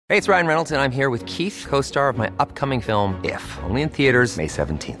Hey, it's Ryan Reynolds, and I'm here with Keith, co-star of my upcoming film, If, only in theaters May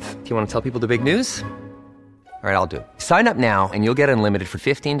 17th. Do you want to tell people the big news? All right, I'll do it. Sign up now and you'll get unlimited for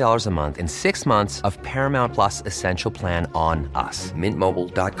 $15 a month and 6 months of Paramount Plus Essential Plan on us.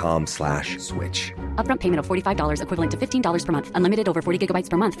 MintMobile.com/switch. Upfront payment of $45 equivalent to $15 per month. Unlimited over 40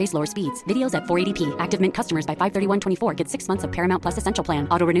 gigabytes per month. Face lower speeds. Videos at 480p. Active Mint customers by 531.24 get 6 months of Paramount Plus Essential Plan.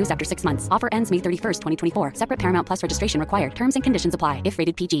 Auto renews after 6 months. Offer ends May 31st, 2024. Separate Paramount Plus registration required. Terms and conditions apply if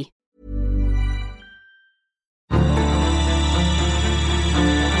rated PG.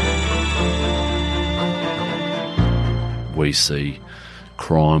 We see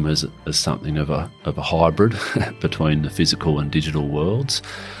crime as something of a hybrid between the physical and digital worlds.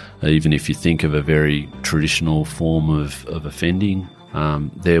 Even if you think of a very traditional form of offending,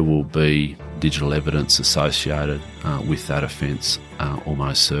 there will be digital evidence associated with that offence,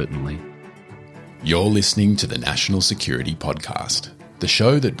 almost certainly. You're listening to the National Security Podcast, the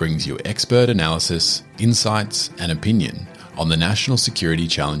show that brings you expert analysis, insights and opinion on the national security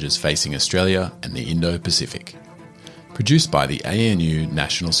challenges facing Australia and the Indo-Pacific. Produced by the ANU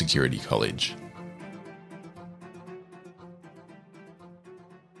National Security College.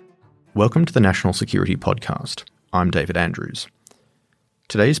 Welcome to the National Security Podcast. I'm David Andrews.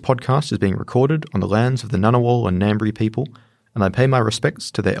 Today's podcast is being recorded on the lands of the Ngunnawal and Ngambri people, and I pay my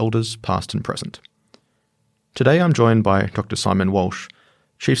respects to their elders past and present. Today I'm joined by Dr. Simon Walsh,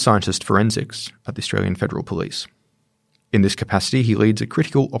 Chief Scientist Forensics at the Australian Federal Police. In this capacity, he leads a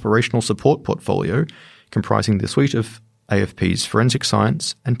critical operational support portfolio comprising the suite of AFP's forensic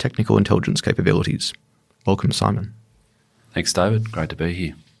science and technical intelligence capabilities. Welcome, Simon. Thanks, David. Great to be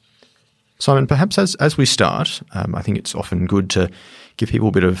here. Simon, perhaps as we start, I think it's often good to give people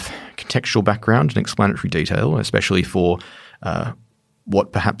a bit of contextual background and explanatory detail, especially for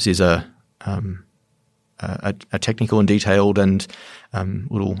what perhaps is a technical and detailed and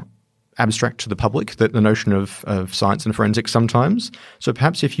little abstract to the public, the notion of science and forensics sometimes. So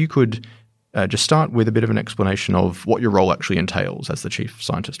perhaps if you could just start with a bit of an explanation of what your role actually entails as the Chief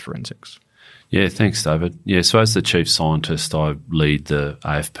Scientist Forensics. Yeah, thanks, David. Yeah, so as the Chief Scientist, I lead the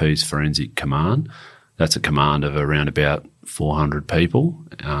AFP's Forensic Command. That's a command of around about 400 people,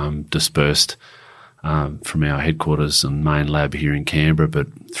 dispersed from our headquarters and main lab here in Canberra, but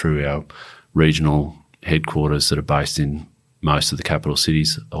through our regional headquarters that are based in most of the capital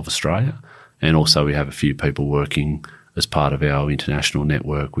cities of Australia. And also we have a few people working as part of our international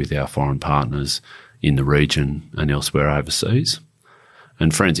network with our foreign partners in the region and elsewhere overseas.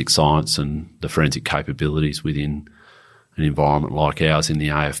 And forensic science and the forensic capabilities within an environment like ours in the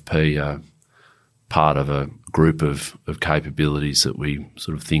AFP are part of a group of capabilities that we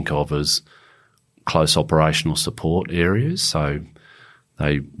sort of think of as close operational support areas. So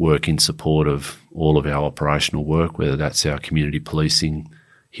they work in support of all of our operational work, whether that's our community policing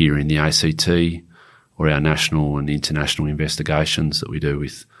here in the ACT or our national and international investigations that we do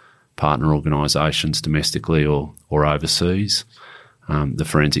with partner organisations domestically or overseas. The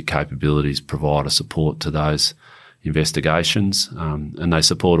forensic capabilities provide a support to those investigations, and they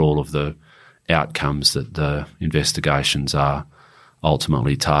support all of the outcomes that the investigations are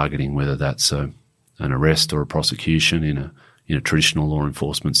ultimately targeting, whether that's an arrest or a prosecution in a traditional law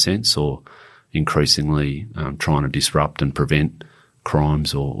enforcement sense, or increasingly trying to disrupt and prevent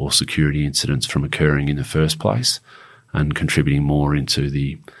crimes or security incidents from occurring in the first place, and contributing more into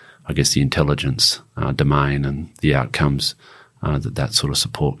the intelligence domain and the outcomes that sort of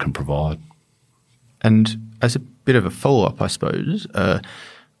support can provide. And as a bit of a follow-up, I suppose, to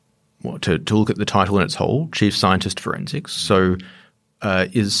look at the title in its whole, Chief Scientist Forensics. So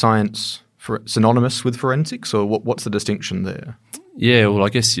is science synonymous with forensics, or what's the distinction there? Yeah, well, I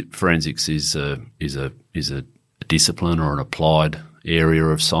guess forensics is a discipline or an applied area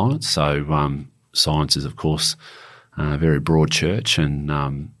of science. So science is, of course, a very broad church,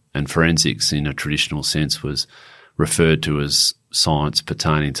 and forensics in a traditional sense was referred to as science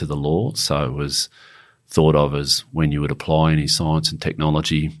pertaining to the law. So it was thought of as when you would apply any science and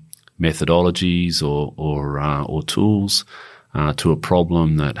technology methodologies or tools to a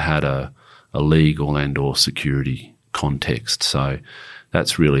problem that had a legal and or security context. So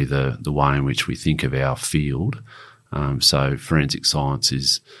that's really the way in which we think of our field. So forensic science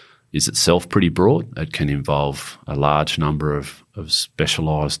is itself pretty broad. It can involve a large number of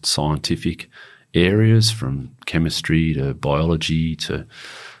specialised scientific areas, from chemistry to biology to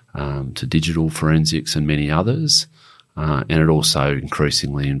digital forensics and many others. And it also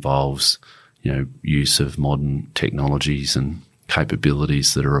increasingly involves, use of modern technologies and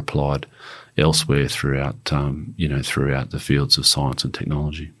capabilities that are applied elsewhere throughout the fields of science and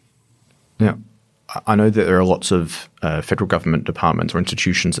technology. Now, I know that there are lots of federal government departments or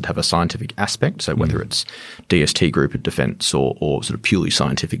institutions that have a scientific aspect, so whether it's DST Group at Defence or sort of purely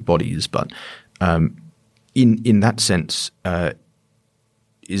scientific bodies. But in that sense,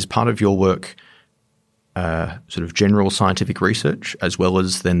 is part of your work sort of general scientific research as well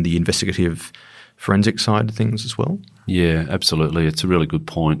as then the investigative forensic side of things as well? Yeah, absolutely. It's a really good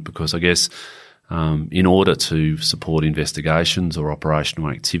point because I guess in order to support investigations or operational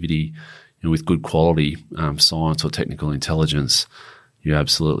activity with good quality science or technical intelligence, you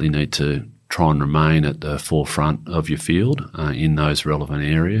absolutely need to try and remain at the forefront of your field in those relevant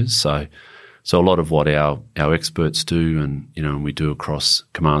areas. So a lot of what our experts do, and we do across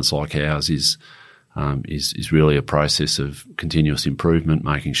commands like ours, is really a process of continuous improvement,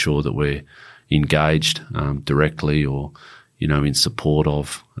 making sure that we're engaged directly or in support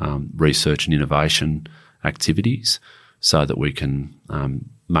of research and innovation activities, so that we can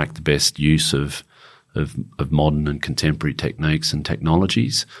make the best use of modern and contemporary techniques and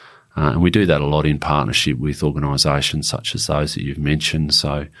technologies. And we do that a lot in partnership with organisations such as those that you've mentioned.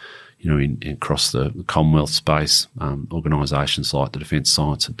 So, across the Commonwealth space, organisations like the Defence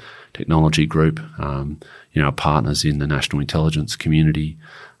Science and Technology Group, our partners in the national intelligence community,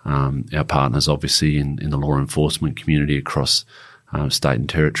 our partners obviously in the law enforcement community across state and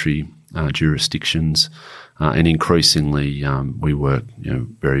territory jurisdictions, and increasingly we work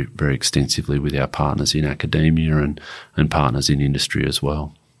very, very extensively with our partners in academia and partners in industry as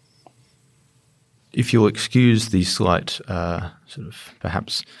well. If you'll excuse the slight sort of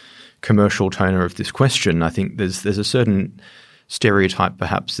perhaps commercial toner of this question, I think there's a certain stereotype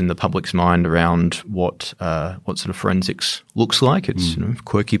perhaps in the public's mind around what sort of forensics looks like. It's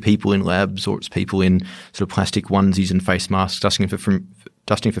quirky people in labs, or it's people in sort of plastic onesies and face masks dusting for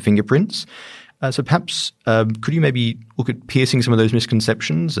fingerprints. So perhaps could you maybe look at piercing some of those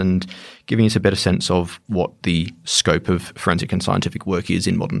misconceptions and giving us a better sense of what the scope of forensic and scientific work is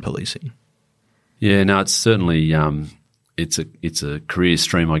in modern policing? Yeah, no, it's certainly it's a career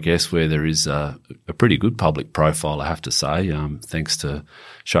stream, I guess, where there is a pretty good public profile, I have to say. Thanks to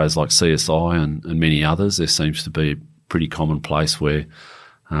shows like CSI and many others, there seems to be a pretty common place where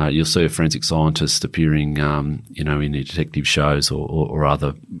you'll see a forensic scientist appearing, in detective shows or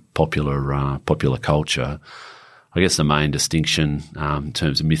other popular culture. I guess the main distinction in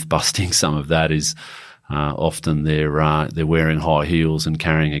terms of myth busting, some of that is often they're wearing high heels and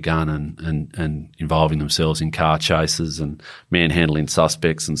carrying a gun and involving themselves in car chases and manhandling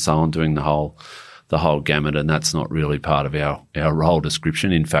suspects and so on, doing the whole gamut, and that's not really part of our role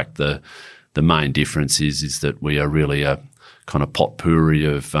description. In fact, the main difference is that we are really a kind of potpourri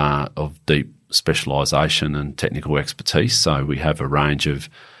of deep specialisation and technical expertise. So we have a range of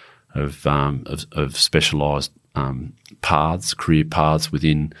specialised paths, career paths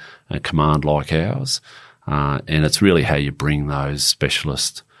within a command like ours, and it's really how you bring those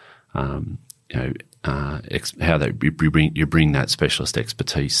specialist, you bring that specialist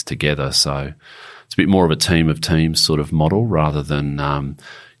expertise together. So it's a bit more of a team of teams sort of model rather than an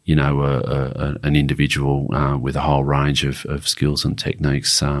individual with a whole range of skills and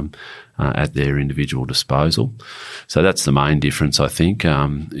techniques at their individual disposal. So that's the main difference, I think,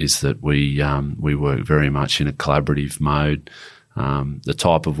 is that we work very much in a collaborative mode. The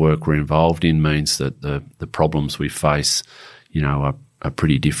type of work we're involved in means that the problems we face, are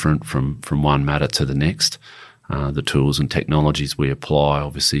pretty different from one matter to the next. The tools and technologies we apply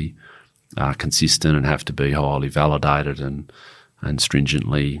obviously are consistent and have to be highly validated and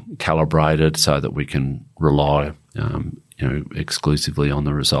stringently calibrated so that we can rely, exclusively on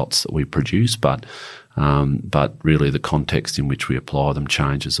the results that we produce. But really the context in which we apply them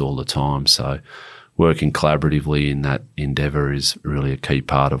changes all the time. So working collaboratively in that endeavour is really a key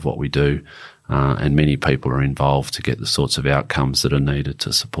part of what we do. And many people are involved to get the sorts of outcomes that are needed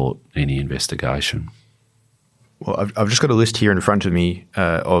to support any investigation. Well, I've just got a list here in front of me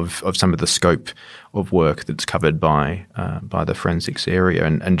of some of the scope of work that's covered by the forensics area,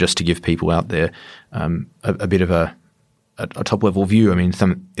 and just to give people out there a bit of a top level view. I mean,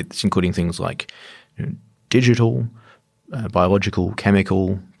 it's including things like digital, biological,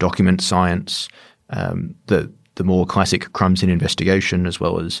 chemical, document science, the more classic crumbs in investigation, as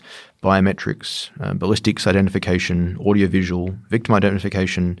well as biometrics, ballistics identification, audiovisual, victim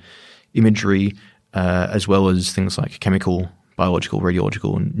identification, imagery, as well as things like chemical, biological,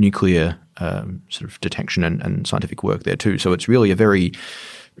 radiological, and nuclear sort of detection and scientific work there too. So it's really a very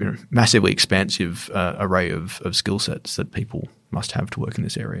massively expansive array of skill sets that people must have to work in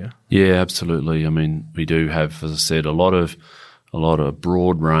this area. Yeah, absolutely. I mean, we do have, as I said, a lot of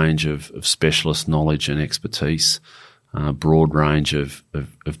broad range of specialist knowledge and expertise broad range of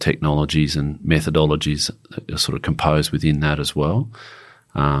technologies and methodologies that are sort of composed within that as well.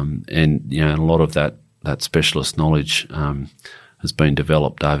 And a lot of that specialist knowledge has been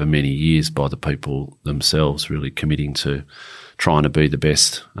developed over many years by the people themselves, really committing to trying to be the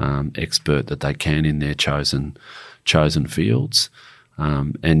best expert that they can in their chosen fields.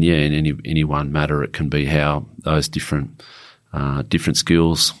 In any one matter, it can be how those different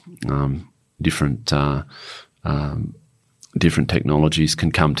skills, different technologies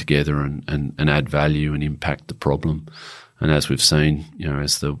can come together and add value and impact the problem. And as we've seen,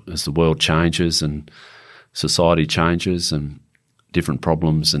 as the world changes and society changes and different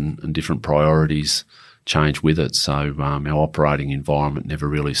problems and different priorities change with it, so our operating environment never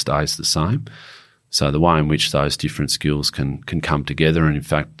really stays the same. So the way in which those different skills can come together, and in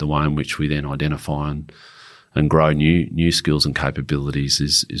fact the way in which we then identify and grow new skills and capabilities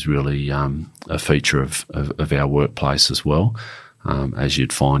is really a feature of our workplace as well, as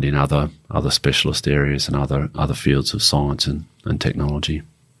you'd find in other specialist areas and other fields of science and technology.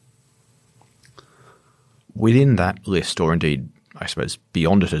 Within that list, or indeed, I suppose,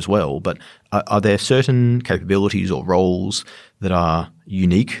 beyond it as well, but are there certain capabilities or roles that are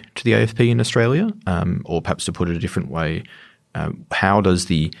unique to the AFP in Australia? Or perhaps to put it a different way, how does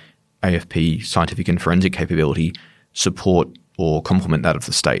the AFP scientific and forensic capability support or complement that of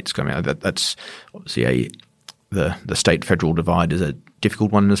the states? I mean, that's obviously the state-federal divide is a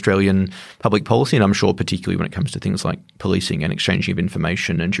difficult one in Australian public policy, and I'm sure particularly when it comes to things like policing and exchanging of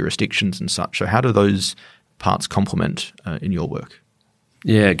information and jurisdictions and such. So how do those parts complement in your work?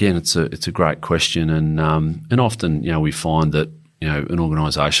 Yeah, again, it's a great question, and often we find that an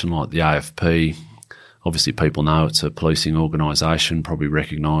organisation like the AFP, obviously people know it's a policing organisation, probably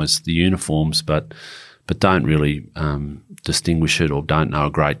recognise the uniforms, but don't really distinguish it or don't know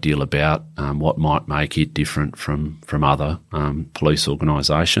a great deal about what might make it different from other police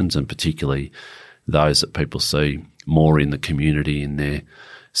organisations, and particularly those that people see more in the community in their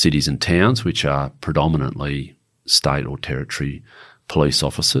cities and towns, which are predominantly state or territory police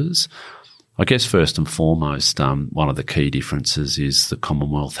officers. I guess first and foremost, one of the key differences is the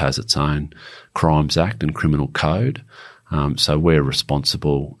Commonwealth has its own Crimes Act and Criminal Code. So we're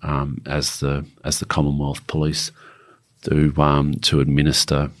responsible as the Commonwealth Police to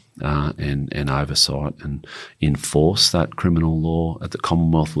administer and oversight and enforce that criminal law at the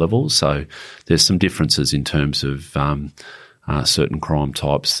Commonwealth level. So there's some differences in terms of certain crime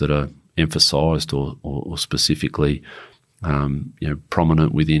types that are emphasised or specifically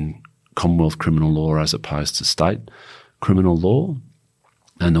prominent within Commonwealth criminal law as opposed to state criminal law,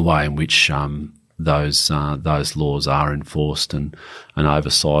 and the way in which those laws are enforced and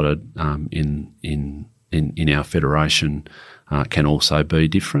oversighted in our federation can also be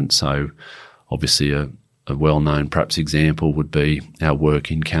different. So obviously a well-known perhaps example would be our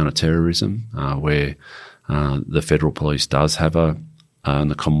work in counter-terrorism, where the federal police does have and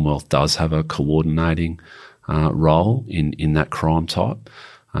the Commonwealth does have a coordinating role in that crime type.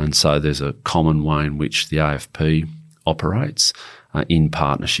 And so there's a common way in which the AFP operates in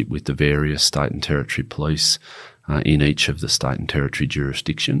partnership with the various state and territory police in each of the state and territory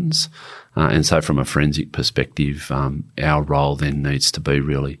jurisdictions. And so from a forensic perspective, our role then needs to be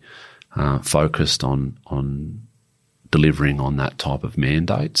really focused on delivering on that type of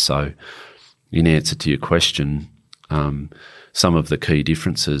mandate. So in answer to your question, some of the key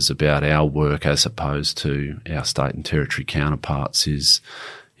differences about our work as opposed to our state and territory counterparts is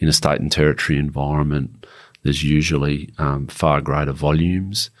in a state and territory environment, there's usually far greater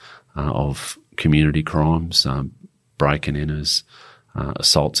volumes of community crimes, break-and-enters,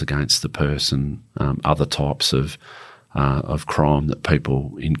 assaults against the person, other types of crime that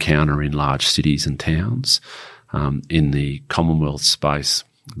people encounter in large cities and towns. In the Commonwealth space,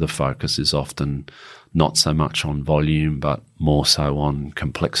 the focus is often not so much on volume, but more so on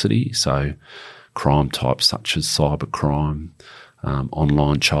complexity. So crime types such as cybercrime,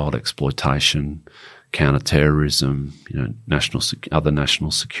 online child exploitation, counter-terrorism, other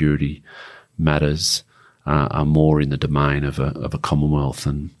national security matters are more in the domain of a Commonwealth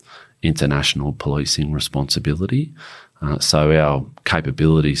and international policing responsibility. So our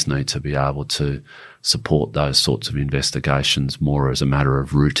capabilities need to be able to support those sorts of investigations more as a matter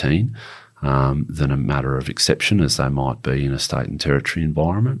of routine than a matter of exception, as they might be in a state and territory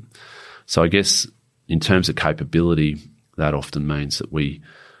environment. So I guess in terms of capability, that often means that we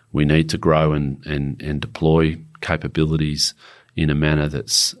need to grow and deploy capabilities in a manner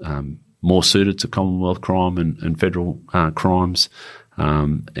that's more suited to Commonwealth crime and federal crimes.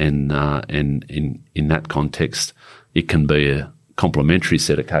 And in that context, it can be a complementary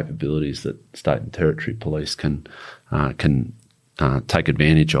set of capabilities that state and territory police can take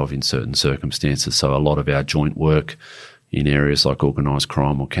advantage of in certain circumstances. So a lot of our joint work in areas like organised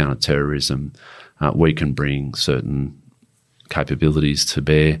crime or counter-terrorism, we can bring certain capabilities to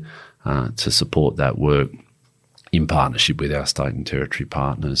bear to support that work in partnership with our state and territory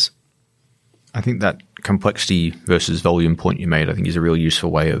partners. I think that complexity versus volume point you made, I think, is a really useful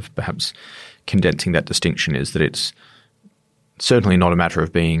way of perhaps condensing that distinction, is that it's certainly not a matter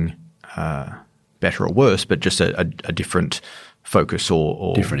of being better or worse, but just a different focus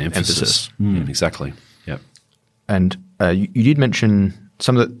or different emphasis. Exactly. Yep. And you did mention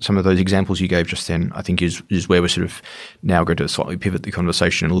some of those examples you gave just then, I think is where we're sort of now going to slightly pivot the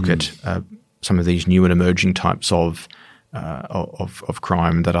conversation and look at some of these new and emerging types of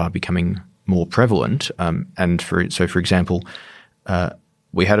crime that are becoming more prevalent. And for example,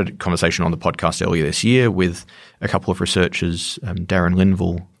 we had a conversation on the podcast earlier this year with a couple of researchers, Darren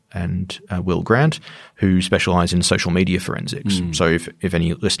Linville and Will Grant, who specialise in social media forensics. So if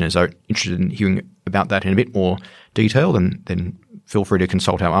any listeners are interested in hearing about that in a bit more detail, then feel free to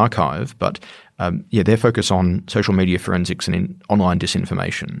consult our archive. But their focus on social media forensics and in online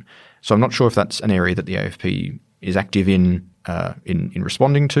disinformation. So I'm not sure if that's an area that the AFP is active in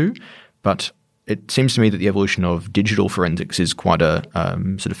responding to, but it seems to me that the evolution of digital forensics is quite a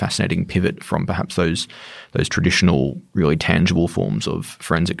sort of fascinating pivot from perhaps those traditional, really tangible forms of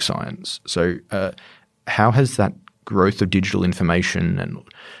forensic science. So how has that growth of digital information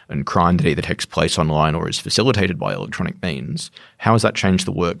and crime that either takes place online or is facilitated by electronic means, how has that changed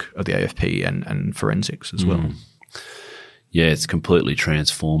the work of the AFP and forensics as well? Yeah, it's completely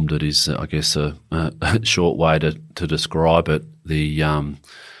transformed. It is, I guess, a short way to describe it.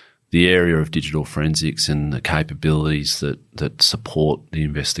 The area of digital forensics and the capabilities that support the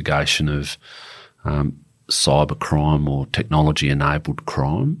investigation of cybercrime or technology-enabled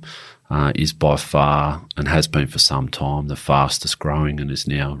crime is by far, and has been for some time, the fastest growing and is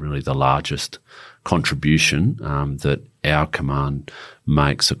now really the largest contribution that our command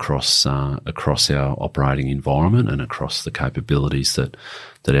makes across our operating environment and across the capabilities that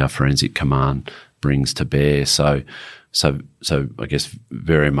our forensic command brings to bear. So I guess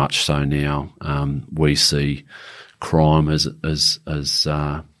very much so now we see crime as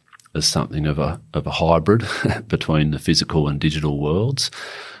something of a hybrid between the physical and digital worlds.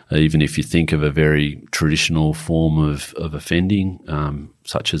 Even if you think of a very traditional form of offending,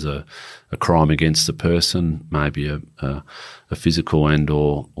 such as a crime against a person, maybe a physical and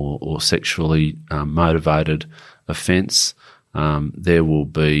or sexually motivated offence, there will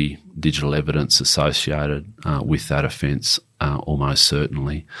be digital evidence associated with that offence almost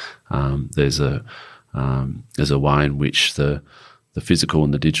certainly. There's a way in which the physical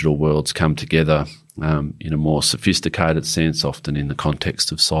and the digital worlds come together in a more sophisticated sense. Often in the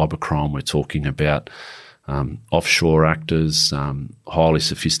context of cybercrime, we're talking about offshore actors, highly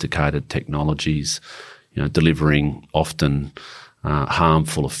sophisticated technologies, delivering often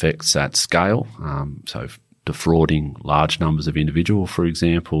harmful effects at scale. So defrauding large numbers of individuals, for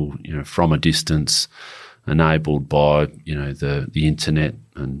example, from a distance, enabled by the internet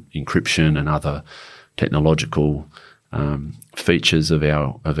and encryption and other technological features of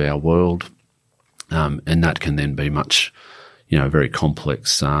our world, and that can then be much, very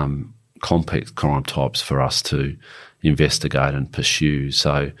complex crime types for us to investigate and pursue.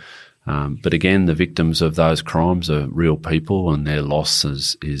 So, but again, the victims of those crimes are real people, and their loss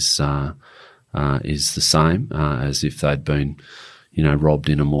is the same as if they'd been, robbed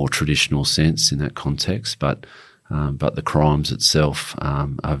in a more traditional sense in that context. But the crimes itself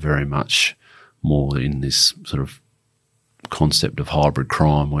are very much more in this sort of concept of hybrid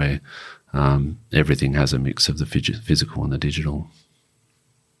crime where everything has a mix of the physical and the digital.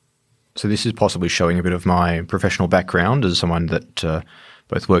 So this is possibly showing a bit of my professional background as someone that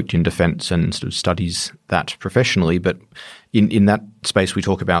both worked in defence and sort of studies that professionally. But in that space, we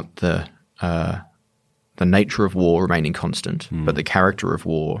talk about the nature of war remaining constant, but the character of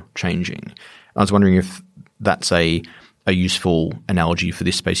war changing. I was wondering if that's a useful analogy for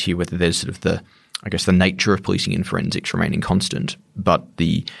this space here, whether there's sort of the nature of policing in forensics remaining constant, but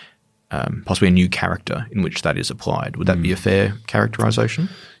the possibly a new character in which that is applied. Would that be a fair characterisation?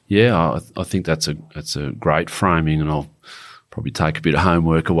 Yeah, I think that's a great framing, and I'll probably take a bit of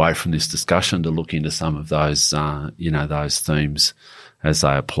homework away from this discussion to look into some of those those themes as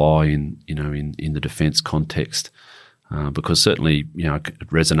they apply in the defence context, because certainly it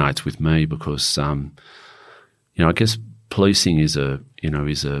resonates with me because I guess policing is an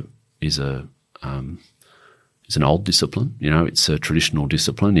old discipline. It's a traditional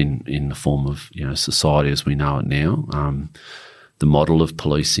discipline in the form of society as we know it now. the model of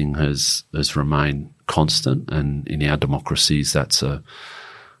policing has remained constant, and in our democracies, that's a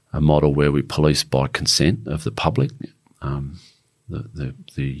model where we police by consent of the public.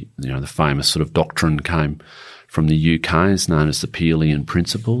 The famous sort of doctrine came from the UK. It's known as the Peelian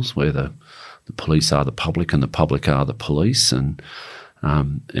Principles, where the police are the public and the public are the police, and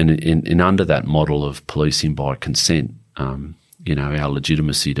under that model of policing by consent, our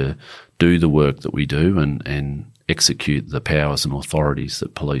legitimacy to do the work that we do and execute the powers and authorities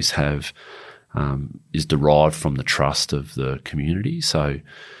that police have is derived from the trust of the community. So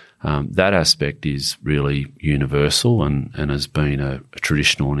that aspect is really universal and has been a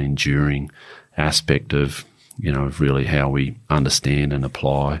traditional and enduring aspect of really how we understand and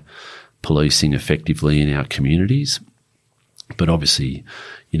apply policing effectively in our communities. But obviously,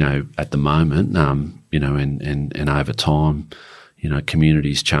 at the moment, and over time,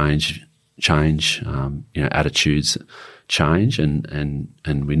 communities change, attitudes change,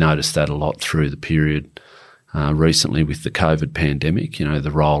 and we noticed that a lot through the period recently with the COVID pandemic.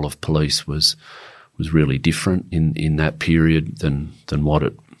 The role of police was really different in that period than what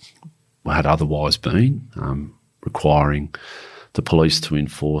it had otherwise been, requiring the police to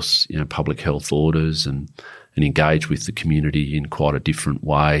enforce public health orders and engage with the community in quite a different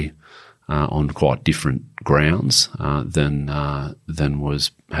way, on quite different grounds than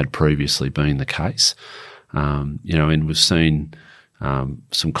had previously been the case. And we've seen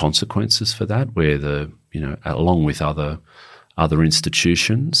some consequences for that, where along with other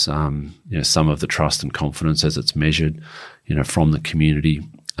institutions, some of the trust and confidence as it's measured, from the community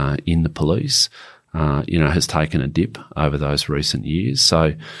in the police, has taken a dip over those recent years.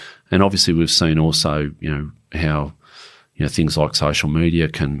 So, and obviously we've seen also, how things like social media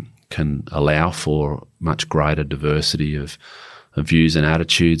can allow for much greater diversity of views and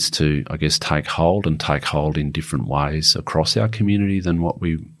attitudes to, I guess, take hold in different ways across our community than what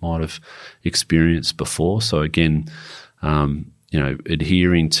we might have experienced before. So again,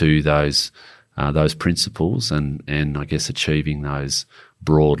 adhering to those principles and I guess achieving those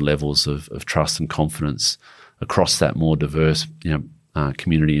broad levels of trust and confidence across that more diverse,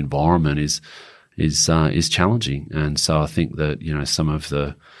 community environment is challenging. And so I think that, some of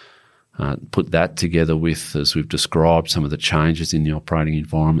the put that together with, as we've described, some of the changes in the operating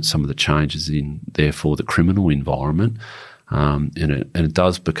environment, some of the changes in, therefore, the criminal environment, and it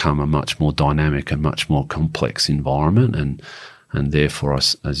does become a much more dynamic and much more complex environment, and therefore,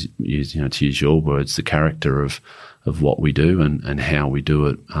 as to use your words, the character of what we do and how we do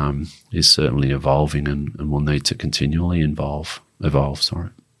it is certainly evolving and will need to continually evolve.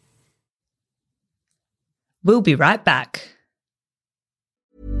 We'll be right back.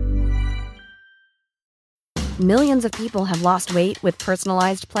 Millions of people have lost weight with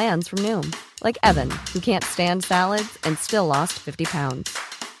personalized plans from Noom. Like Evan, who can't stand salads and still lost 50 pounds.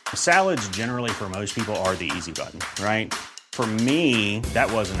 Salads generally for most people are the easy button, right? For me,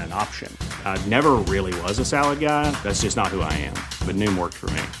 that wasn't an option. I never really was a salad guy. That's just not who I am. But Noom worked for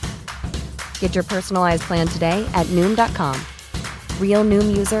me. Get your personalized plan today at Noom.com. Real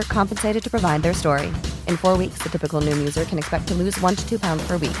Noom user compensated to provide their story. In 4 weeks, the typical Noom user can expect to lose 1 to 2 pounds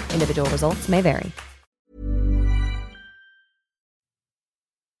per week. Individual results may vary.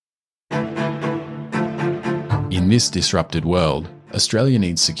 In this disrupted world, Australia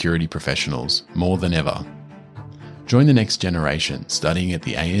needs security professionals more than ever. Join the next generation studying at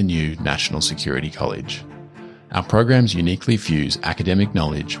the ANU National Security College. Our programs uniquely fuse academic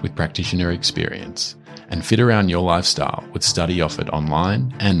knowledge with practitioner experience and fit around your lifestyle with study offered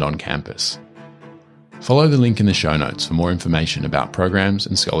online and on campus. Follow the link in the show notes for more information about programs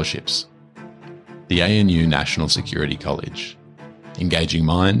and scholarships. The ANU National Security College. Engaging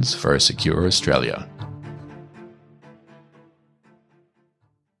minds for a secure Australia.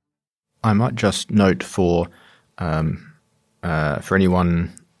 I might just note for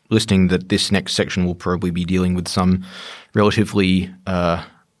anyone listening that this next section will probably be dealing with some relatively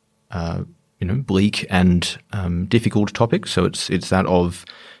bleak and difficult topics. So it's that of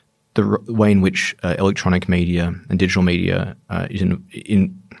the way in which electronic media and digital media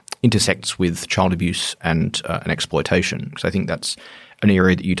intersects with child abuse and exploitation. Because I think that's an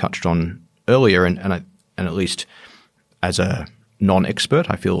area that you touched on earlier, and at least as a non-expert,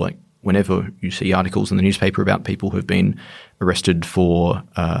 I feel like whenever you see articles in the newspaper about people who've been arrested for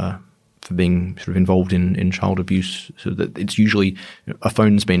being sort of involved in child abuse, so that it's usually a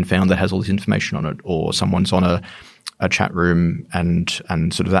phone's been found that has all this information on it, or someone's on a chat room, and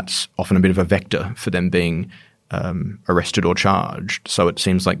sort of that's often a bit of a vector for them being arrested or charged. So it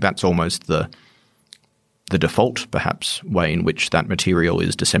seems like that's almost the default, perhaps, way in which that material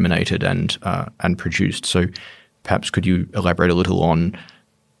is disseminated and produced. So perhaps could you elaborate a little on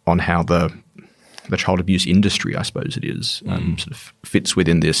how the child abuse industry, I suppose it is, sort of fits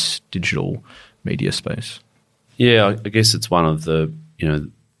within this digital media space? Yeah, I guess it's one of the,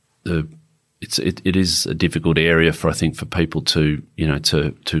 it is a difficult area for people to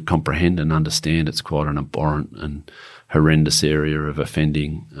comprehend and understand. It's quite an abhorrent and horrendous area of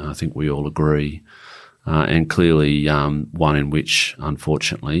offending. I think we all agree. And clearly one in which,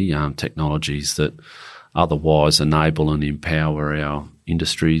 unfortunately, technologies that otherwise enable and empower our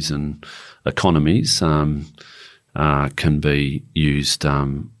industries and economies can be used,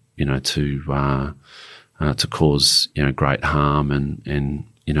 to cause great harm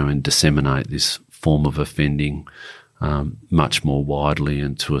and disseminate this form of offending much more widely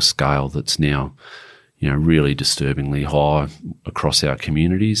and to a scale that's now really disturbingly high across our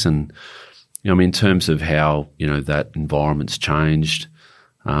communities. And in terms of how that environment's changed,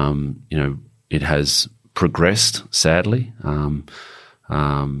 it has progressed sadly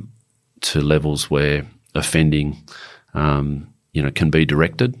to levels where offending can be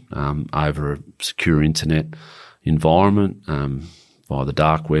directed over a secure internet environment, via the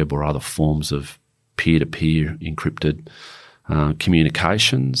dark web or other forms of peer-to-peer encrypted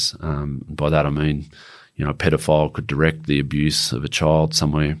communications. By that I mean, a pedophile could direct the abuse of a child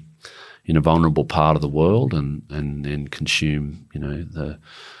somewhere in a vulnerable part of the world and then consume, the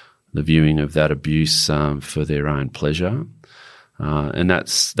viewing of that abuse for their own pleasure. And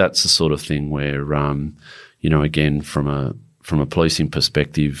that's the sort of thing where, again, from a policing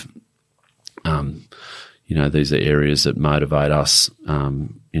perspective, these are areas that motivate us,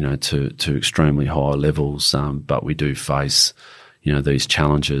 to extremely high levels. But we do face, these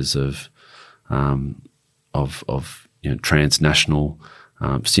challenges of transnational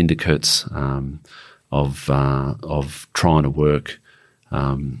syndicates, of trying to work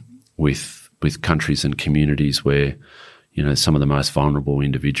with countries and communities where some of the most vulnerable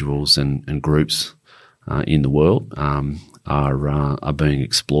individuals and groups in the world are being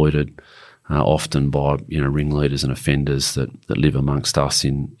exploited, often by ringleaders and offenders that live amongst us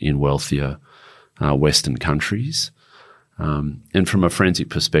in wealthier Western countries. And from a forensic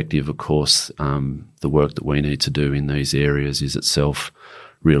perspective, of course, the work that we need to do in these areas is itself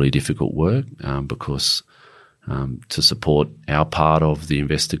really difficult work, because to support our part of the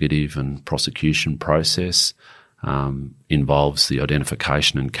investigative and prosecution process involves the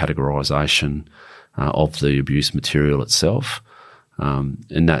identification and categorisation of the abuse material itself,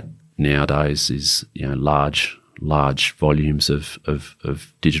 and that nowadays is large volumes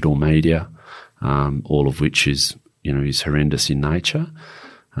of digital media, all of which is horrendous in nature.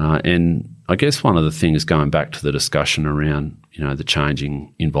 And I guess one of the things, going back to the discussion around the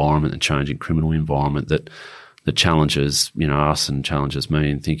changing environment, the changing criminal environment, that challenges us and challenges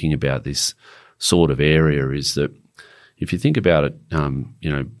me in thinking about this sort of area is that if you think about it,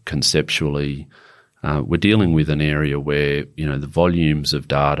 conceptually, we're dealing with an area where the volumes of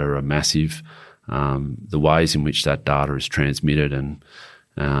data are massive. The ways in which that data is transmitted and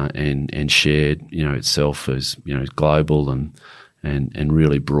shared, itself is global and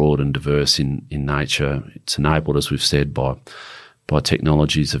really broad and diverse in nature. It's enabled, as we've said, by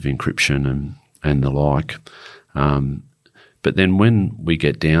technologies of encryption and the like. But then when we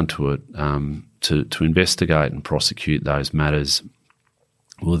get down to it, to investigate and prosecute those matters,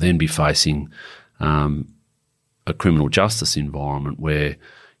 we'll then be facing a criminal justice environment where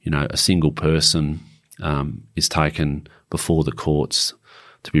a single person is taken before the courts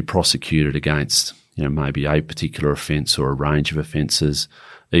to be prosecuted against maybe a particular offence or a range of offences,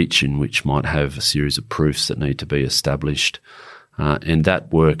 each in which might have a series of proofs that need to be established. And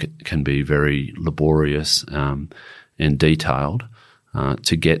that work can be very laborious and detailed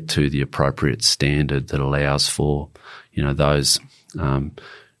to get to the appropriate standard that allows for those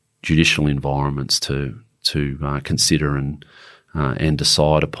judicial environments to consider and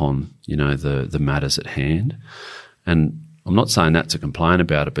decide upon the matters at hand. And I'm not saying that to complain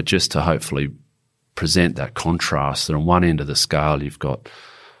about it, but just to hopefully present that contrast that on one end of the scale you've got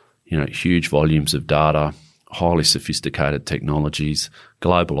huge volumes of data, highly sophisticated technologies,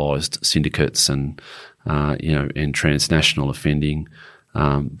 globalised syndicates and transnational offending,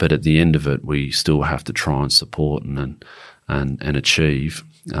 but at the end of it we still have to try and support and achieve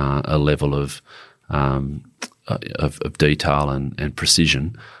a level of detail and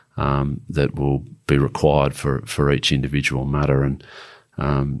precision that will be required for each individual matter. And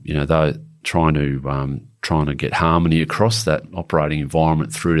they're trying to get harmony across that operating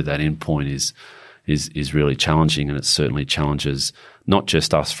environment through to that endpoint is really challenging, and it certainly challenges not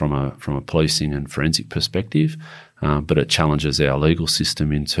just us from a policing and forensic perspective, but it challenges our legal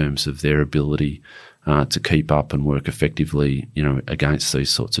system in terms of their ability to keep up and work effectively, against these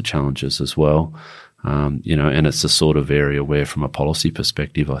sorts of challenges as well. And it's the sort of area where, from a policy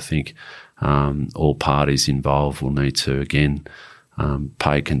perspective, I think all parties involved will need to, again,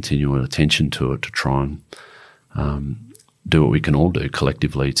 pay continual attention to it to try and do what we can all do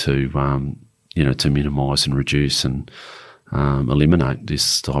collectively to minimise and reduce and eliminate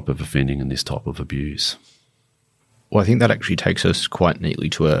this type of offending and this type of abuse. Well, I think that actually takes us quite neatly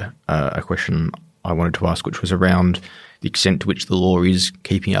to a question I wanted to ask, which was around the extent to which the law is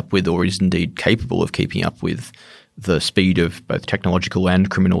keeping up with, or is indeed capable of keeping up with, the speed of both technological and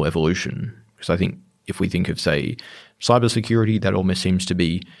criminal evolution. Because I think if we think of, say, cybersecurity, that almost seems to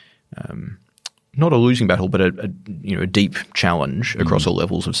be not a losing battle, but a deep challenge across all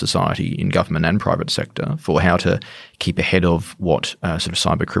levels of society, in government and private sector, for how to keep ahead of what sort of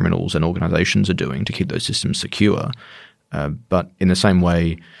cyber criminals and organisations are doing to keep those systems secure. But in the same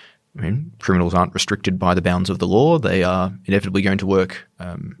way, criminals aren't restricted by the bounds of the law. They are inevitably going to work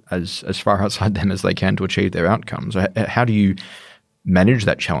as far outside them as they can to achieve their outcomes. How do you manage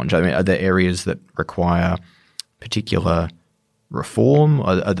that challenge? I mean, are there areas that require particular reform?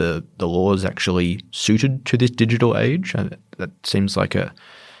 Are the laws actually suited to this digital age? That seems like a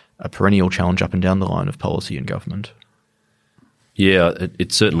perennial challenge up and down the line of policy and government. Yeah,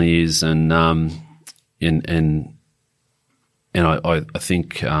 it certainly is, and I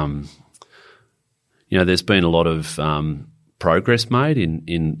think there's been a lot of progress made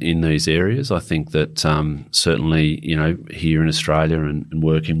in these areas. I think that certainly here in Australia and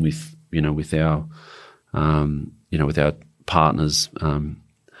working with our with our partners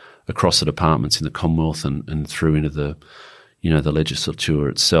across the departments in the Commonwealth and through into the the legislature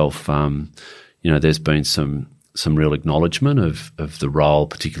itself, there's been some real acknowledgement of the role,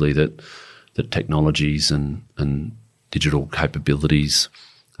 particularly that technologies and digital capabilities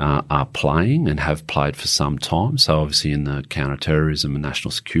are playing and have played for some time. So obviously in the counter-terrorism and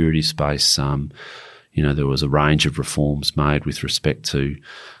national security space, there was a range of reforms made with respect to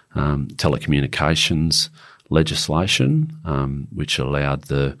telecommunications legislation, which allowed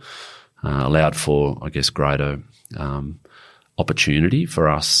for, I guess, greater opportunity for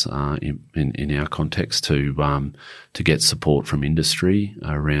us in our context to get support from industry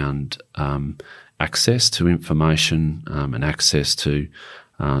around access to information and access to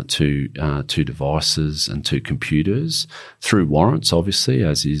devices and to computers through warrants, obviously,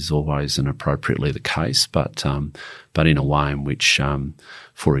 as is always and appropriately the case, but in a way in which,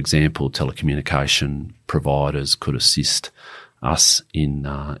 for example, telecommunication providers could assist us in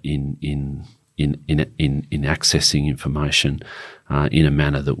accessing information in a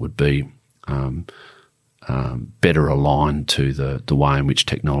manner that would be better aligned to the way in which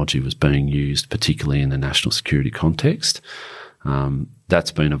technology was being used, particularly in the national security context.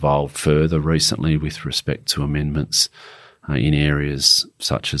 That's been evolved further recently with respect to amendments in areas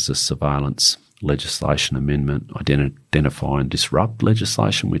such as the surveillance legislation amendment, identify and disrupt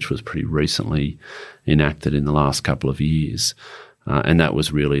legislation, which was pretty recently enacted in the last couple of years. And that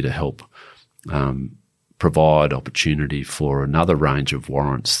was really to help provide opportunity for another range of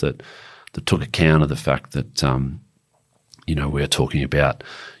warrants that took account of the fact that, we're talking about,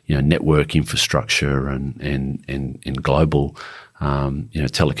 network infrastructure and global,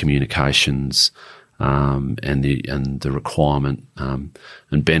 telecommunications, and the requirement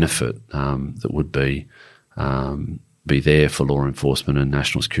and benefit that would be there for law enforcement and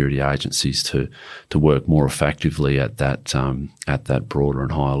national security agencies to work more effectively at that broader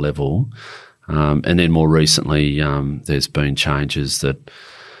and higher level. And then more recently, there's been changes that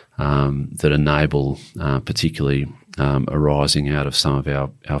enable, particularly arising out of some of our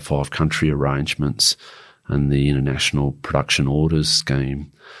 5-country arrangements and the International Production Orders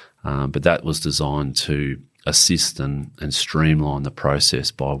Scheme. But that was designed to assist and streamline the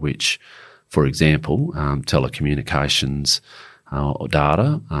process by which, for example, telecommunications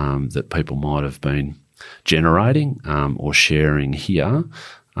data that people might have been generating or sharing here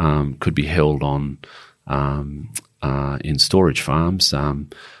could be held on in storage farms or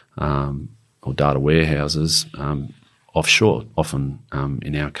data warehouses offshore, often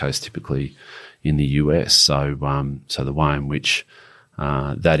in our case typically in the US. So the way in which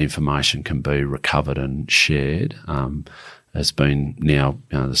that information can be recovered and shared has been now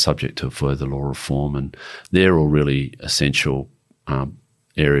the subject of further law reform, and they're all really essential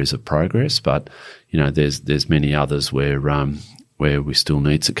areas of progress. But there's many others where we still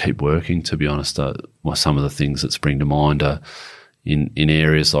need to keep working. To be honest, some of the things that spring to mind are in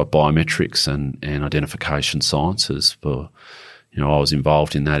areas like biometrics and identification sciences for I was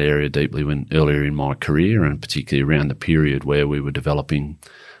involved in that area deeply earlier in my career, and particularly around the period where we were developing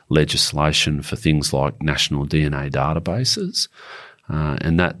legislation for things like national DNA databases.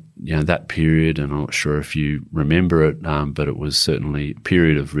 And that period, and I'm not sure if you remember it, but it was certainly a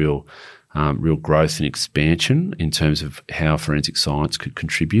period of real growth and expansion in terms of how forensic science could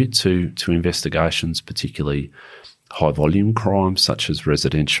contribute to investigations, particularly high-volume crimes such as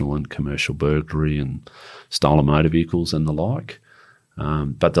residential and commercial burglary and stolen motor vehicles and the like.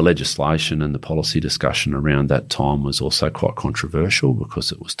 But the legislation and the policy discussion around that time was also quite controversial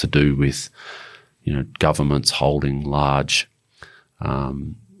because it was to do with, governments holding large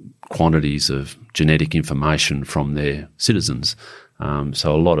quantities of genetic information from their citizens.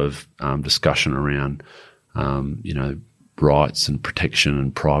 So a lot of discussion around, rights and protection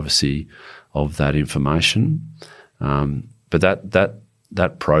and privacy of that information. But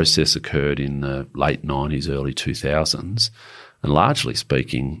that process occurred in the late 90s, early 2000s, and largely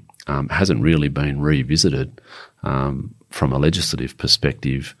speaking, hasn't really been revisited from a legislative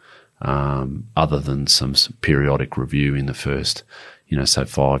perspective, other than some periodic review in the first, say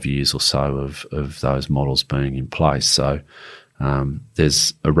 5 years or so of those models being in place. So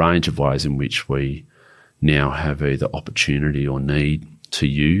there's a range of ways in which we now have either opportunity or need to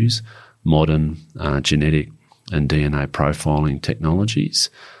use modern genetic and DNA profiling technologies,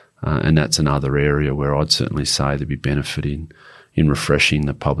 and that's another area where I'd certainly say there'd be benefit in refreshing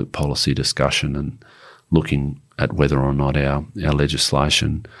the public policy discussion and looking at whether or not our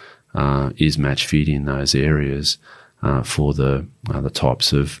legislation is match fit in those areas for the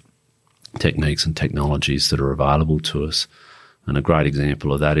types of techniques and technologies that are available to us. And a great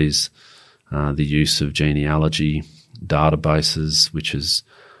example of that is the use of genealogy databases, which has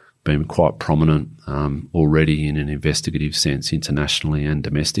been quite prominent already in an investigative sense internationally and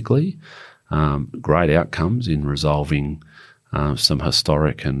domestically. Great outcomes in resolving some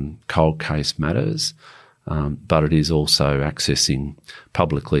historic and cold case matters, but it is also accessing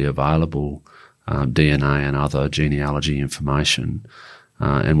publicly available DNA and other genealogy information.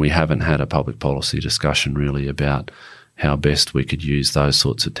 And we haven't had a public policy discussion really about how best we could use those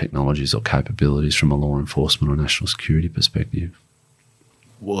sorts of technologies or capabilities from a law enforcement or national security perspective.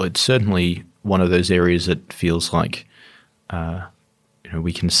 Well, it's certainly one of those areas that feels like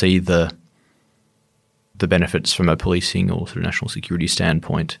we can see the benefits from a policing or sort of national security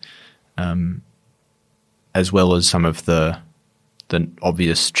standpoint, as well as some of the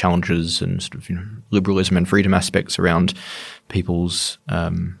obvious challenges and sort of liberalism and freedom aspects around people's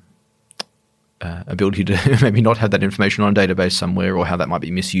ability to maybe not have that information on a database somewhere, or how that might be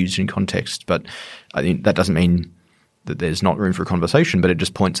misused in context. But I think that doesn't mean that there's not room for a conversation, but it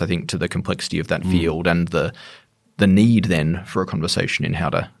just points, I think, to the complexity of that field and the need then for a conversation in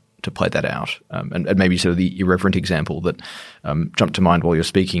how to play that out. And maybe sort of the irreverent example that jumped to mind while you're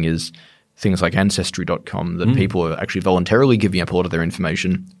speaking is things like Ancestry.com, that people are actually voluntarily giving up a lot of their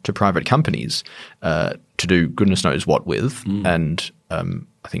information to private companies to do goodness knows what with. And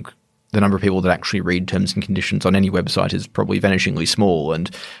I think the number of people that actually read terms and conditions on any website is probably vanishingly small, and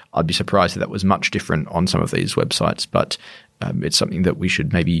I'd be surprised if that was much different on some of these websites. But it's something that we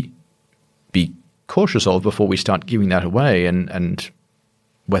should maybe be cautious of before we start giving that away, and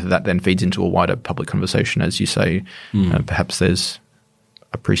whether that then feeds into a wider public conversation, as you say, perhaps there's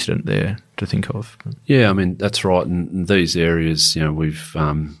a precedent there to think of. Yeah, I mean, that's right. In these areas,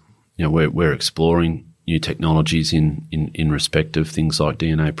 we're exploring new technologies in respect of things like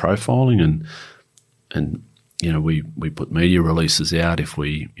DNA profiling, and we put media releases out if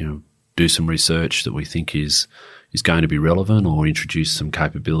we do some research that we think is going to be relevant, or introduce some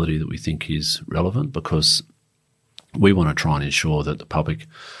capability that we think is relevant, because we want to try and ensure that the public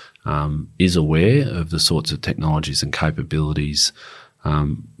is aware of the sorts of technologies and capabilities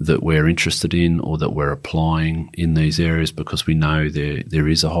that we're interested in or that we're applying in these areas, because we know there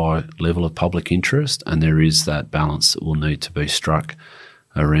is a high level of public interest, and there is that balance that will need to be struck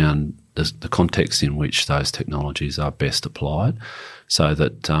around the context in which those technologies are best applied, so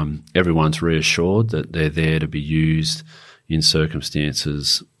that everyone's reassured that they're there to be used in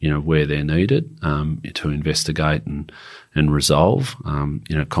circumstances where they're needed to investigate and resolve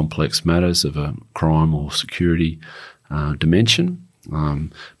complex matters of a crime or security dimension.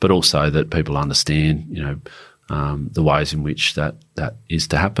 But also that people understand, the ways in which that is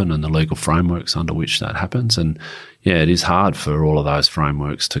to happen and the legal frameworks under which that happens. And yeah, it is hard for all of those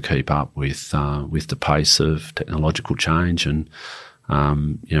frameworks to keep up with the pace of technological change, and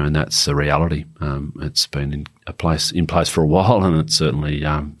and that's the reality. It's been in place for a while, and it's certainly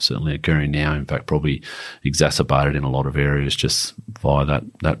occurring now. In fact, probably exacerbated in a lot of areas just via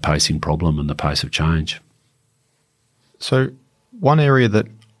that pacing problem and the pace of change. So, one area that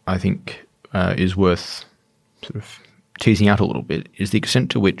I think is worth sort of teasing out a little bit is the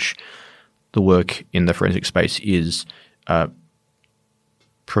extent to which the work in the forensic space is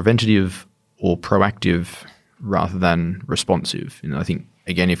preventative or proactive rather than responsive. I think,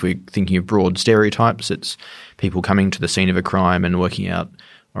 again, if we're thinking of broad stereotypes, it's people coming to the scene of a crime and working out,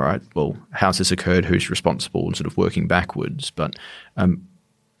 all right, well, how's this occurred, who's responsible, and sort of working backwards. But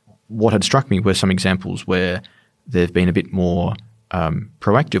what had struck me were some examples where there have been a bit more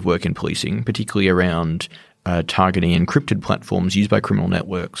proactive work in policing, particularly around targeting encrypted platforms used by criminal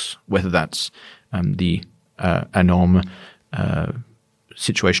networks, whether that's the Anom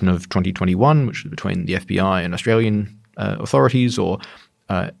situation of 2021, which was between the FBI and Australian authorities, or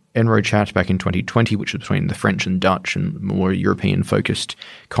EnroChat back in 2020, which was between the French and Dutch and more European-focused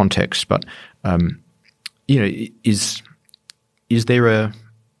context. But is there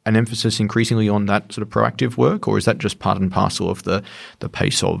an emphasis increasingly on that sort of proactive work, or is that just part and parcel of the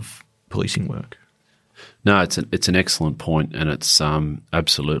pace of policing work? No, it's an excellent point, and it's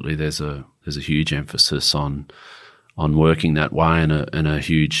absolutely there's a huge emphasis on working that way, and a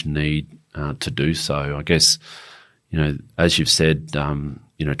huge need to do so. I guess, as you've said,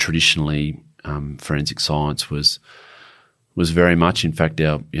 traditionally forensic science was very much, in fact,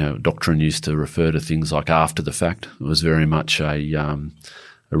 our doctrine used to refer to things like after the fact. It was very much a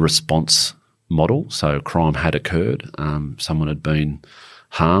response model. So a crime had occurred, someone had been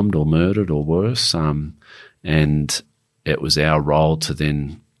harmed or murdered or worse, and it was our role to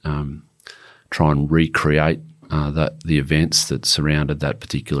then try and recreate the events that surrounded that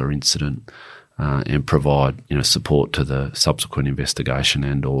particular incident and provide support to the subsequent investigation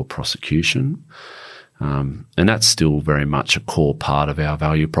and or prosecution. And that's still very much a core part of our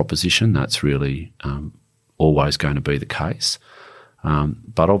value proposition. That's really always going to be the case.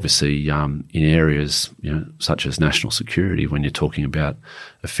 But obviously in areas such as national security, when you're talking about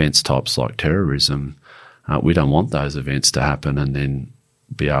offence types like terrorism, we don't want those events to happen and then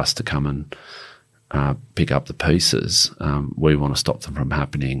be asked to come and pick up the pieces. We want to stop them from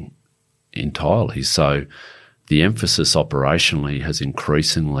happening entirely. So the emphasis operationally has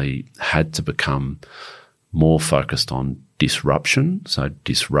increasingly had to become more focused on disruption, so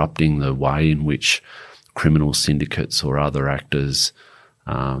disrupting the way in which criminal syndicates or other actors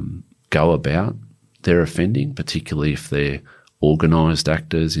go about their offending, particularly if they're organised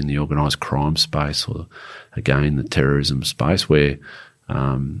actors in the organised crime space or, again, the terrorism space, where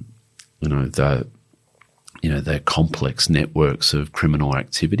they're complex networks of criminal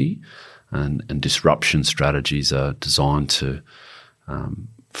activity, and disruption strategies are designed to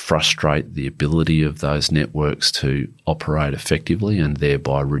frustrate the ability of those networks to operate effectively and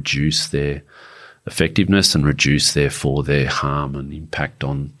thereby reduce their effectiveness and reduce, therefore, their harm and impact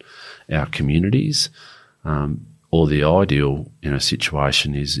on our communities. Or the ideal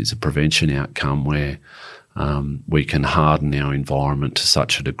situation is a prevention outcome where we can harden our environment to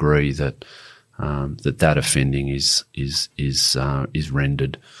such a degree that that offending is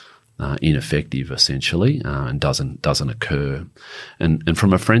rendered ineffective, essentially, and doesn't occur. And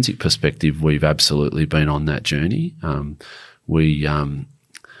from a forensic perspective, we've absolutely been on that journey. We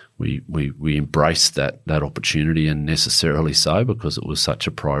embraced that opportunity, and necessarily so, because it was such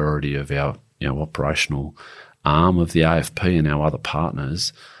a priority of our operational arm of the AFP and our other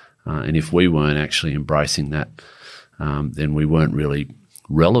partners. And if we weren't actually embracing that, then we weren't really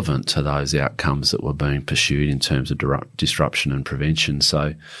relevant to those outcomes that were being pursued in terms of disruption and prevention.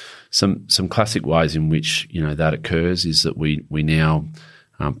 So some classic ways in which that occurs is that we now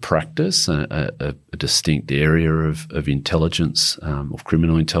practice a distinct area of intelligence, of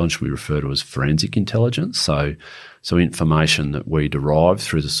criminal intelligence we refer to as forensic intelligence. So information that we derive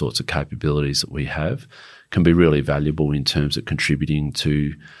through the sorts of capabilities that we have can be really valuable in terms of contributing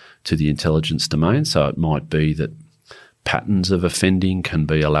to the intelligence domain. So it might be that patterns of offending can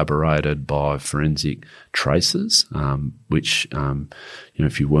be elaborated by forensic traces, which,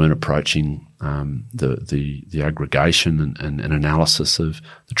 if you weren't approaching the aggregation and analysis of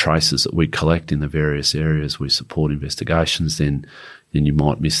the traces that we collect in the various areas we support investigations, then you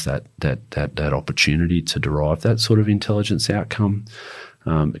might miss that opportunity to derive that sort of intelligence outcome.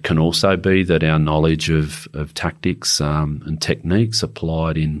 It can also be that our knowledge of tactics and techniques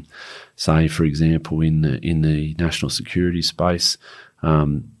applied in, say, for example, in the national security space,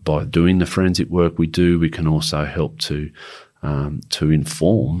 by doing the forensic work we do, we can also help to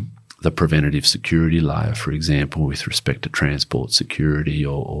inform the preventative security layer, for example, with respect to transport security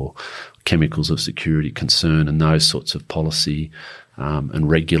or chemicals of security concern, and those sorts of policy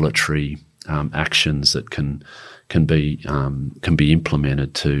and regulatory actions that can be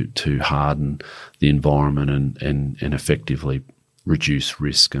implemented to harden the environment and effectively reduce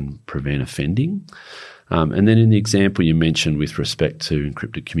risk and prevent offending. And then in the example you mentioned with respect to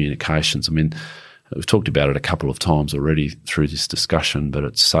encrypted communications, I mean, we've talked about it a couple of times already through this discussion, but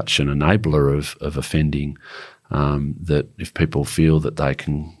it's such an enabler of offending that if people feel that they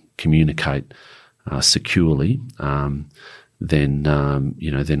can communicate securely, then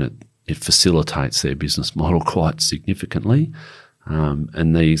it facilitates their business model quite significantly.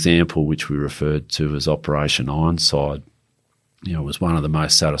 And the example which we referred to as Operation Ironside, was one of the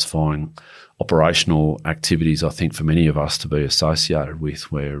most satisfying operational activities I think for many of us to be associated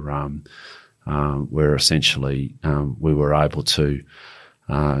with, where essentially we were able to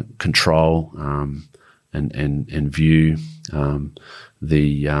control and view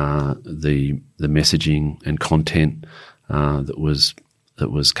the messaging and content that was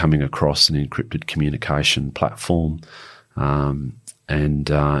coming across an encrypted communication platform,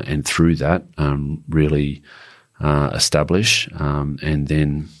 and through that really establish and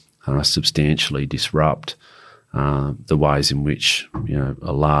then substantially disrupt the ways in which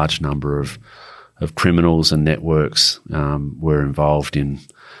a large number of criminals and networks were involved in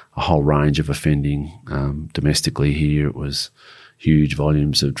a whole range of offending. Domestically here, it was huge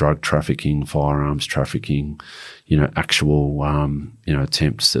volumes of drug trafficking, firearms trafficking, actual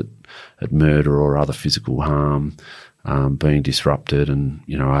attempts at murder or other physical harm being disrupted, and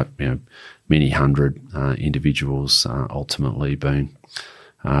many hundred individuals ultimately being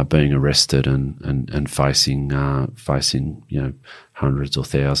arrested and facing hundreds or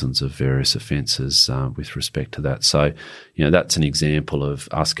thousands of various offences with respect to that. So, that's an example of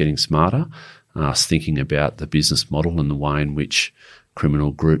us getting smarter, us thinking about the business model and the way in which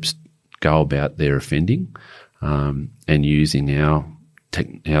criminal groups go about their offending, and using our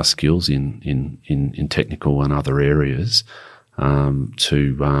skills in technical and other areas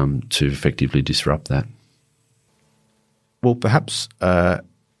to effectively disrupt that. Well, perhaps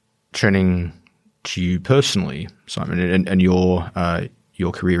turning to you personally, Simon, and your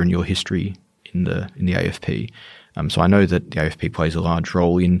career and your history in the AFP. So I know that the AFP plays a large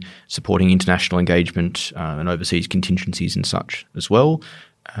role in supporting international engagement and overseas contingencies and such as well,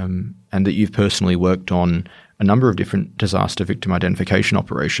 and that you've personally worked on a number of different disaster victim identification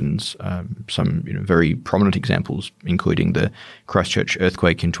operations, some very prominent examples, including the Christchurch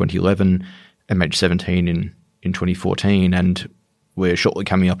earthquake in 2011, MH17 in 2014, and we're shortly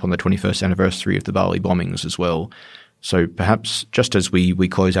coming up on the 21st anniversary of the Bali bombings as well. So perhaps just as we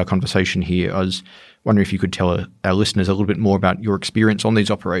close our conversation here, I was wondering if you could tell our listeners a little bit more about your experience on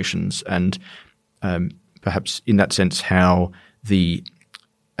these operations and perhaps in that sense how the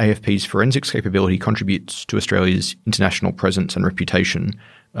AFP's forensics capability contributes to Australia's international presence and reputation,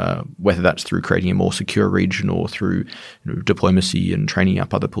 whether that's through creating a more secure region or through diplomacy and training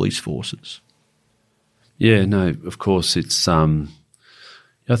up other police forces. Yeah, no, of course. It's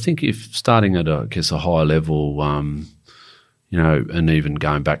I think if starting at a higher level, and even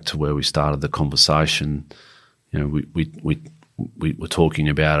going back to where we started the conversation, we were talking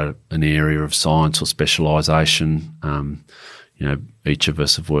about an area of science or specialisation. Each of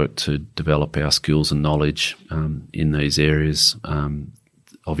us have worked to develop our skills and knowledge in these areas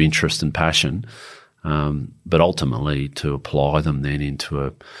of interest and passion, but ultimately to apply them then into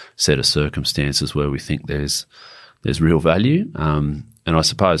a set of circumstances where we think there's real value. And I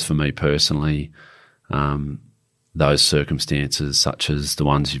suppose for me personally, those circumstances such as the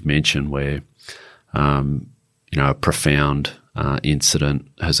ones you've mentioned where, a profound incident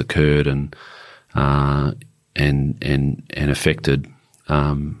has occurred and affected,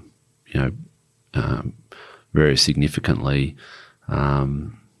 very significantly,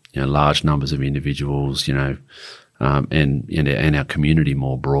 large numbers of individuals, and our community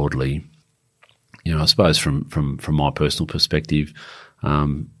more broadly. I suppose from my personal perspective,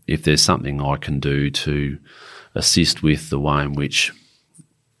 if there's something I can do to assist with the way in which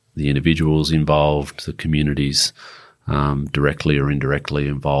the individuals involved, the communities directly or indirectly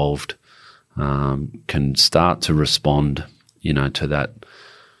involved, can start to respond, to that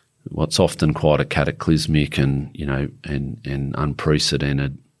what's often quite a cataclysmic and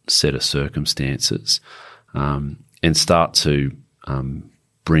unprecedented set of circumstances, and start to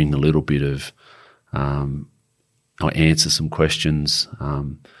bring a little bit of answer some questions,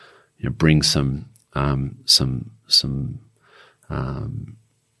 bring some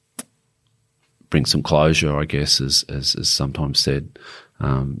bring some closure, I guess, as sometimes said,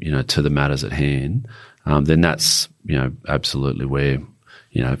 to the matters at hand, then that's, absolutely where,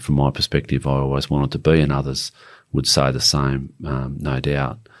 from my perspective, I always wanted to be, and others would say the same, no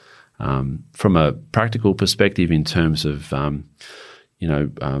doubt. From a practical perspective, in terms of,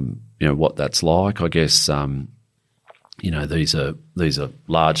 what that's like, I guess, these are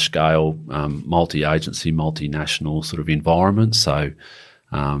large-scale, multi-agency, multinational sort of environments. So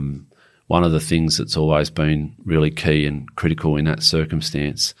one of the things that's always been really key and critical in that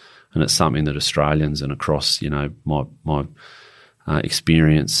circumstance, and it's something that Australians and across, my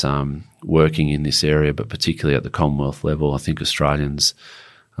experience working in this area, but particularly at the Commonwealth level, I think Australians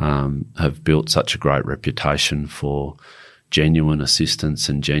have built such a great reputation for genuine assistance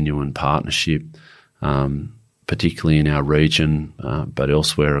and genuine partnership, particularly in our region, but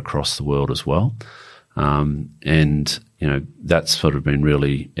elsewhere across the world as well. And that's sort of been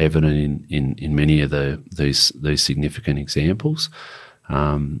really evident in many of these significant examples,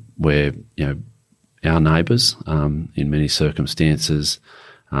 where our neighbours, in many circumstances,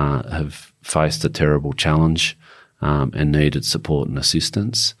 have faced a terrible challenge and needed support and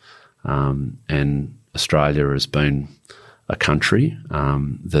assistance. And Australia has been a country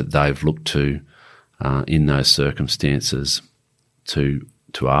that they've looked to in those circumstances to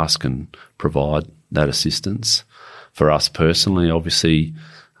ask and provide that assistance. For us personally, obviously,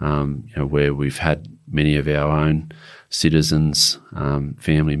 where we've had many of our own citizens,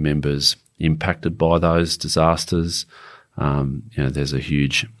 family members impacted by those disasters, there's a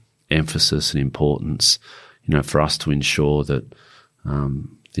huge emphasis and importance, for us to ensure that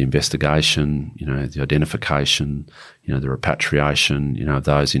the investigation, the identification, the repatriation, of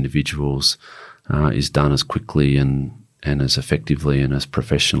those individuals is done as quickly and as effectively and as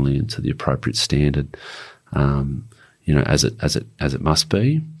professionally and to the appropriate standard, as it must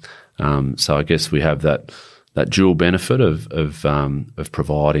be. So I guess we have that dual benefit of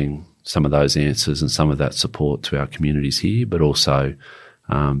providing some of those answers and some of that support to our communities here, but also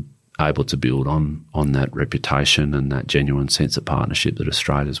able to build on that reputation and that genuine sense of partnership that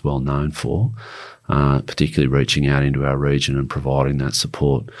Australia is well known for, particularly reaching out into our region and providing that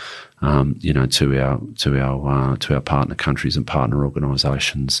support, to our partner countries and partner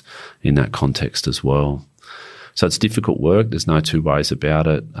organisations in that context as well. So it's difficult work. There's no two ways about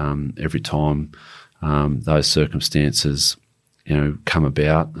it. Every time those circumstances, come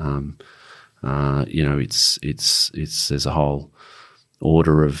about, it's there's a whole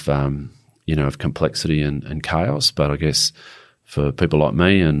order of of complexity and chaos. But I guess for people like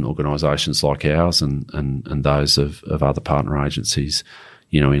me and organisations like ours and those of other partner agencies,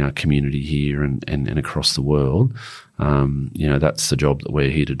 in our community here and across the world, that's the job that we're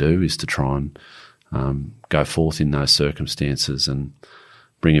here to do, is to try and go forth in those circumstances and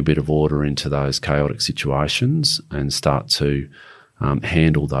bring a bit of order into those chaotic situations and start to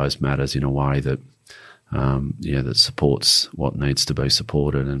handle those matters in a way that that supports what needs to be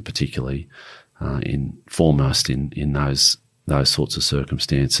supported, and particularly foremost in those sorts of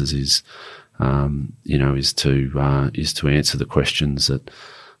circumstances is to answer the questions that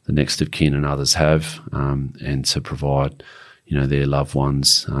the next of kin and others have, and to provide their loved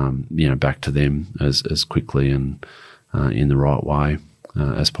ones back to them as quickly and in the right way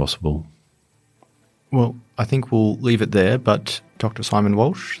as possible. Well, I think we'll leave it there, but Dr. Simon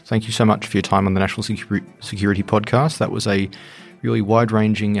Walsh, thank you so much for your time on the National Security Podcast. That was a really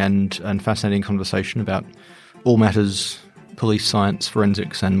wide-ranging and fascinating conversation about all matters police science,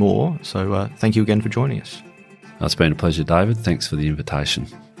 forensics and more. So thank you again for joining us. It's been a pleasure, David. Thanks for the invitation.